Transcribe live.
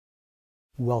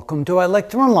Welcome to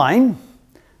iLectureOnline.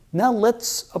 Now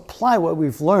let's apply what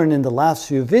we've learned in the last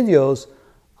few videos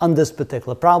on this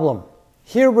particular problem.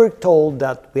 Here we're told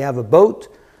that we have a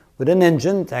boat with an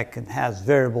engine that has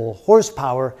variable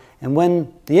horsepower, and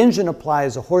when the engine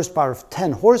applies a horsepower of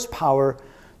 10 horsepower,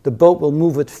 the boat will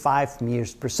move at 5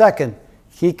 meters per second.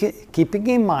 Keeping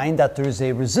in mind that there is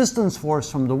a resistance force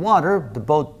from the water, the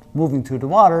boat moving through the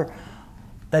water,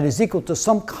 that is equal to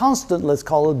some constant, let's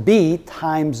call it B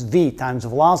times V times the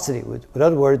velocity. With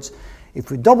other words, if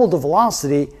we double the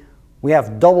velocity, we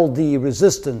have double the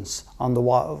resistance on the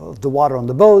water on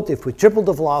the boat. If we triple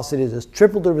the velocity, there's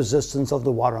triple the resistance of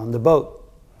the water on the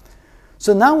boat.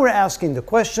 So now we're asking the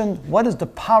question, what is the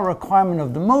power requirement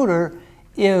of the motor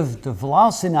if the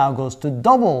velocity now goes to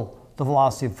double the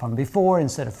velocity from before?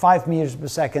 Instead of 5 meters per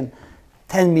second,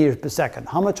 10 meters per second.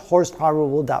 How much horsepower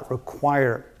will that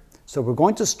require? So we're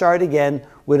going to start again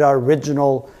with our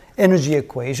original energy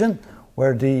equation,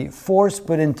 where the force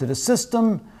put into the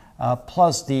system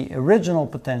plus the original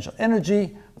potential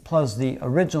energy plus the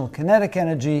original kinetic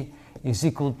energy is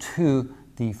equal to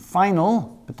the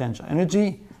final potential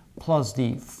energy plus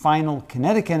the final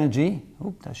kinetic energy.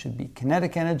 That should be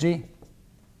kinetic energy,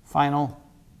 final,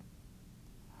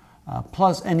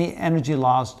 plus any energy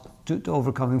lost to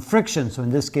overcoming friction. So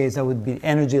in this case, that would be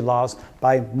energy lost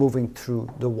by moving through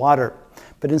the water.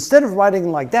 But instead of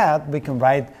writing like that, we can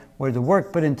write where the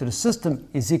work put into the system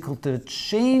is equal to the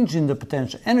change in the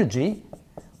potential energy.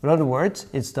 In other words,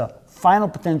 it's the final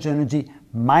potential energy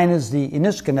minus the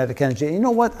initial kinetic energy. And you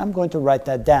know what? I'm going to write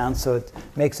that down so it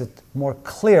makes it more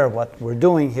clear what we're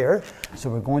doing here. So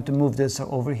we're going to move this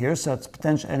over here. So it's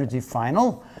potential energy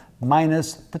final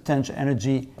minus potential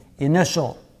energy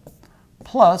initial,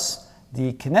 plus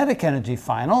the kinetic energy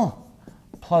final,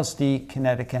 plus the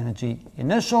kinetic energy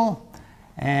initial,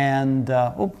 and,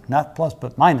 not plus,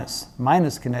 but minus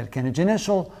kinetic energy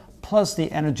initial, plus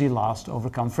the energy lost to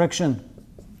overcome friction.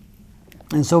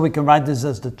 And so we can write this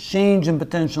as the change in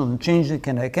potential and change in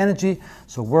kinetic energy.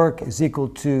 So work is equal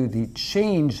to the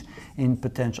change in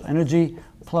potential energy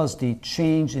plus the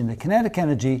change in the kinetic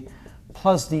energy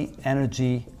plus the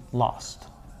energy lost.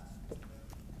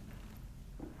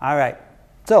 All right,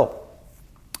 so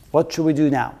what should we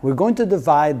do now? We're going to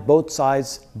divide both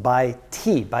sides by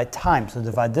t, by time. So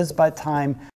divide this by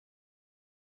time.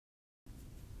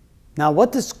 Now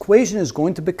what this equation is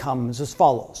going to become is as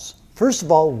follows. First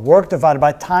of all, work divided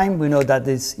by time, we know that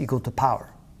is equal to power.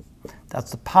 That's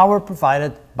the power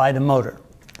provided by the motor.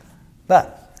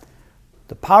 But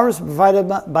the power is provided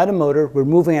by the motor, we're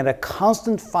moving at a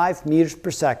constant 5 meters per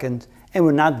second, and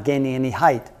we're not gaining any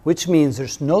height, which means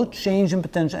there's no change in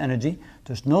potential energy,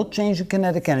 there's no change in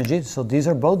kinetic energy, so these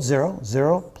are both 0,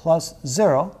 0 plus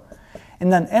 0.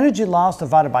 And then energy lost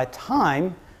divided by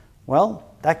time,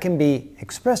 well, that can be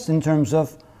expressed in terms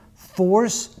of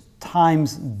force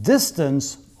times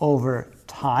distance over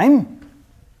time,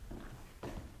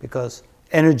 because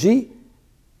energy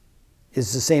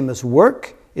is the same as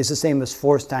work, is the same as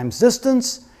force times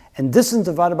distance, and distance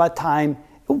divided by time,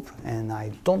 and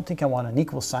I don't think I want an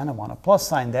equal sign, I want a plus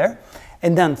sign there.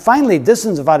 And then finally,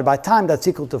 distance divided by time, that's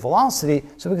equal to velocity.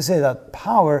 So we can say that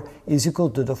power is equal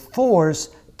to the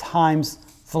force times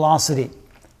velocity.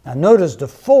 Now notice the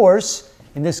force,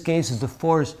 in this case, is the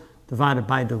force divided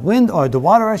by the wind, or the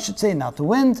water, I should say, not the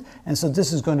wind. And so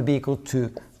this is going to be equal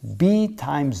to B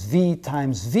times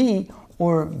V,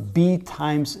 or B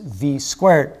times V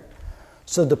squared.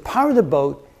 So the power of the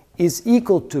boat is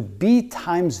equal to B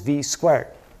times V squared.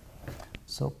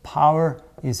 So power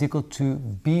is equal to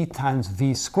B times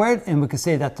V squared, and we can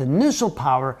say that the initial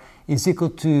power is equal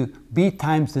to B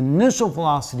times the initial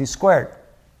velocity squared.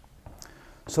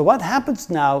 So what happens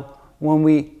now when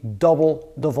we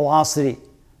double the velocity?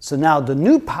 So now the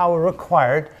new power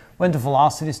required when the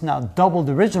velocity is now double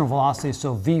the original velocity,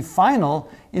 so V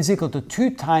final is equal to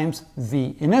 2 times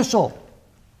V initial.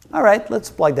 All right, let's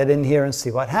plug that in here and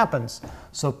see what happens.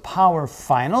 So power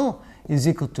final is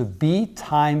equal to B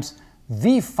times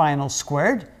V final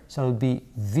squared, so it would be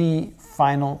V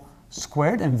final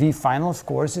squared, and V final, of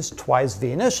course, is twice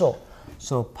V initial.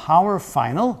 So power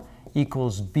final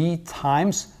equals B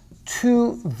times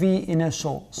 2V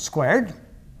initial squared.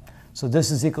 So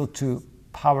this is equal to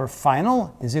power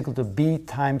final is equal to B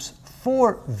times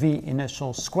 4V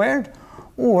initial squared,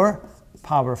 or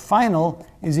power final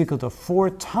is equal to 4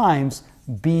 times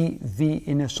BV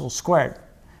initial squared.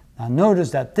 Now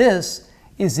notice that this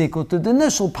is equal to the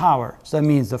initial power. So that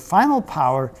means the final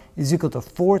power is equal to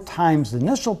 4 times the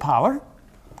initial power.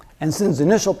 And since the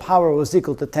initial power was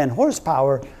equal to 10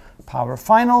 horsepower, power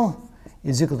final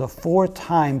is equal to 4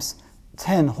 times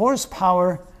 10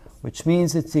 horsepower, which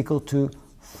means it's equal to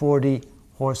 40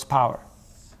 horsepower.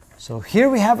 So here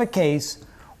we have a case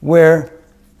where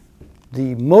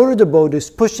the motor of the boat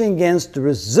is pushing against the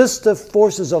resistive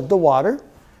forces of the water.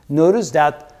 Notice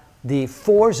that the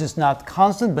force is not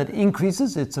constant but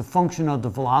increases. It's a function of the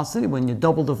velocity. When you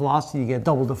double the velocity, you get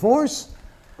double the force.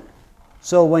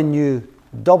 So when you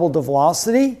double the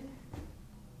velocity,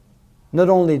 not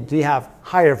only do you have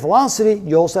higher velocity,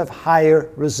 you also have higher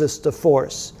resistive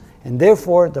force. And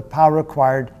therefore, the power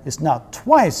required is not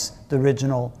twice the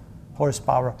original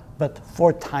horsepower, but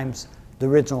 4 times the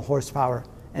original horsepower.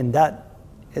 And that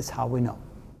is how we know.